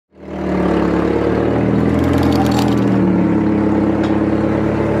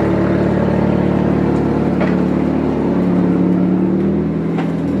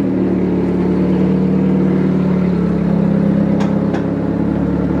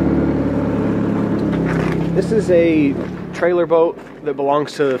This is a trailer boat that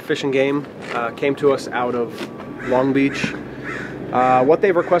belongs to Fish and Game. Came to us out of Long Beach. What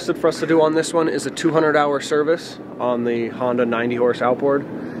they've requested for us to do on this one is a 200-hour service on the Honda 90-horse outboard.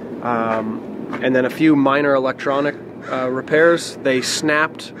 And then a few minor electronic repairs. They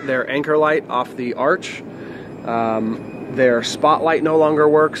snapped their anchor light off the arch. Their spotlight no longer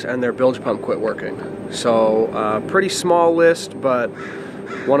works, and their bilge pump quit working. So pretty small list, but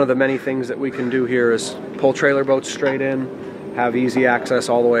one of the many things that we can do here is pull trailer boats straight in, have easy access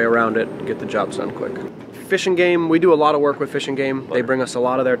all the way around it, get the jobs done quick. Fish and Game, we do a lot of work with Fish and Game. They bring us a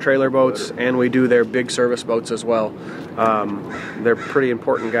lot of their trailer boats, and we do their big service boats as well. They're pretty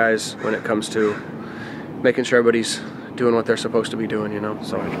important guys when it comes to making sure everybody's doing what they're supposed to be doing, you know.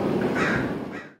 So.